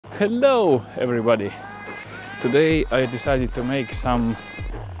Hello everybody! Today I decided to make some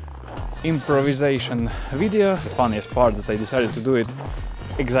improvisation video. The funniest part that I decided to do it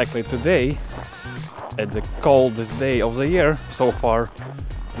exactly today at the coldest day of the year so far.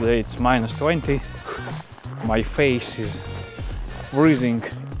 Today it's -20. My face is freezing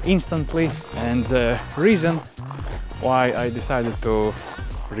instantly, and the reason why I decided to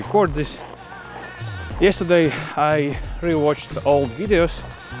record this: yesterday I rewatched old videos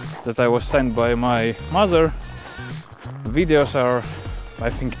that I was sent by my mother. Videos are, I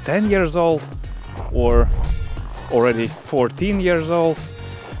think, 10 years old or already 14 years old,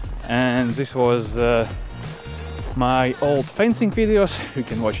 and this was my old fencing videos. You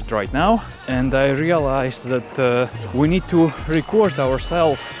can watch it right now. And I realized that we need to record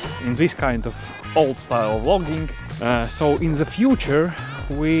ourselves in this kind of old style vlogging, so in the future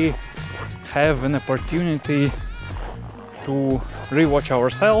we have an opportunity to rewatch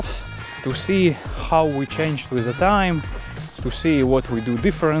ourselves, to see how we changed with the time, to see what we do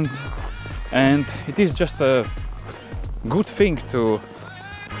different. And it is just a good thing to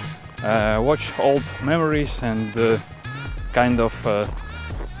watch old memories and kind of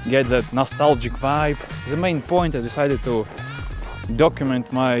get that nostalgic vibe. The main point, I decided to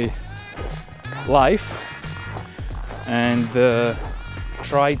document my life and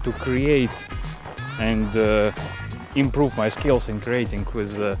try to create and improve my skills in creating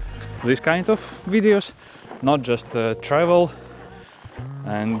with this kind of videos, not just travel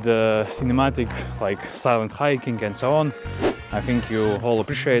and cinematic like silent hiking and so on. I think you all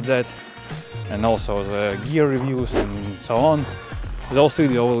appreciate that, and also the gear reviews and so on. Those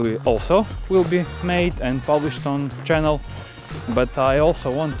videos also will be made and published on channel, but I also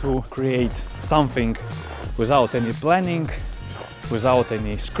want to create something without any planning, without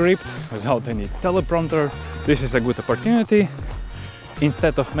any script, without any teleprompter. This is a good opportunity.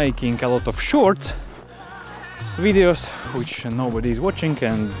 Instead of making a lot of short videos which nobody is watching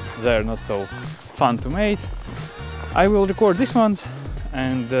and they're not so fun to make, I will record these ones,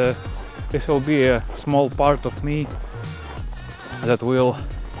 and this will be a small part of me that will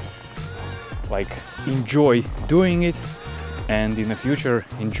enjoy doing it, and in the future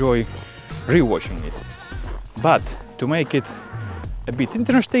enjoy rewatching it. But to make it a bit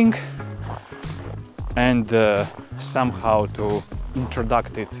interesting and somehow to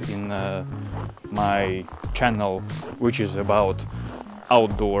introduce it in my channel, which is about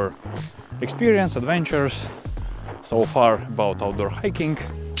outdoor experience, adventures, so far about outdoor hiking.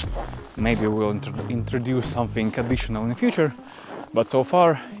 Maybe we'll introduce something additional in the future, but so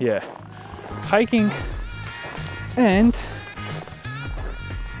far, yeah, hiking. And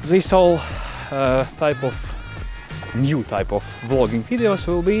this all new type of vlogging videos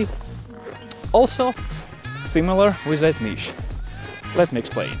will be also similar with that niche. Let me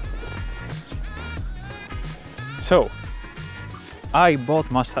explain. So, I bought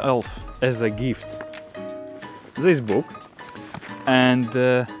myself as a gift this book, and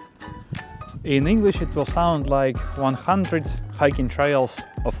in English it will sound like 100 hiking trails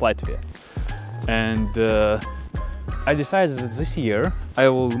of Latvia. And I decided that this year I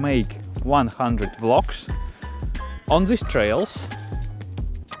will make 100 vlogs on these trails,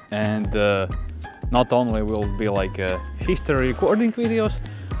 and not only will be like history recording videos,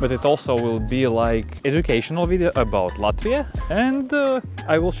 but it also will be like educational video about Latvia, and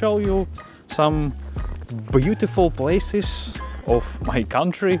I will show you some beautiful places of my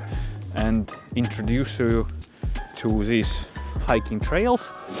country and introduce you to these hiking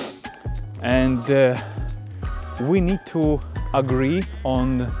trails. And we need to agree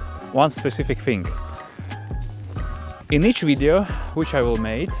on one specific thing. In each video which I will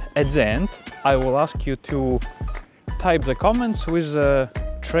make, at the end I will ask you to type the comments with the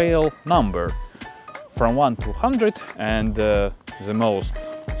trail number from 1 to 100, and the most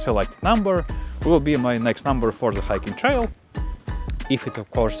selected number will be my next number for the hiking trail, if it of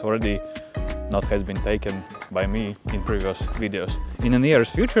course already not has been taken by me in previous videos. In the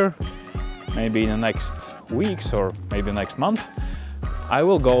nearest future, maybe in the next weeks or maybe next month, I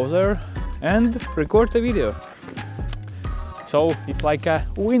will go there and record the video. So it's like a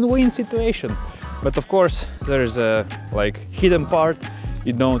win-win situation. But of course there's a hidden part.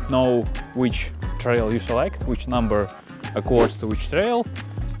 You don't know which trail you select, which number accords to which trail,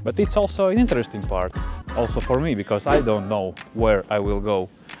 but it's also an interesting part, also for me, because I don't know where I will go.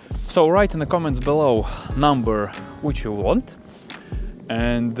 So write in the comments below number which you want,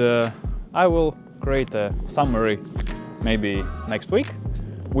 and I will create a summary maybe next week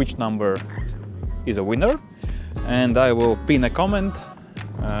which number is a winner, and I will pin a comment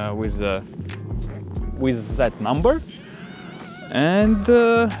with that number, And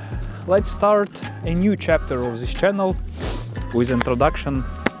let's start a new chapter of this channel with introduction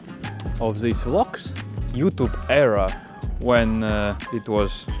of these vlogs. YouTube era, when it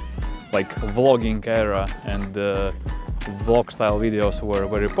was like vlogging era and vlog style videos were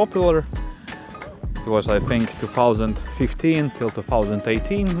very popular. It was, I think, 2015 till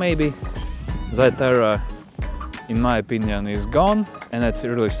 2018 maybe. That era, in my opinion, is gone, and it's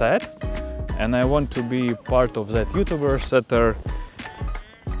really sad. And I want to be part of that YouTubers that are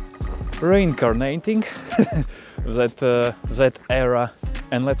reincarnating that era,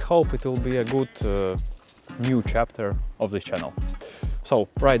 and let's hope it will be a good new chapter of this channel. So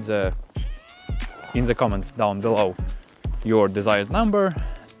write in the comments down below your desired number,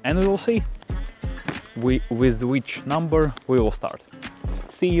 and we will see with which number we will start.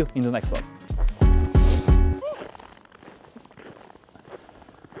 See you in the next one.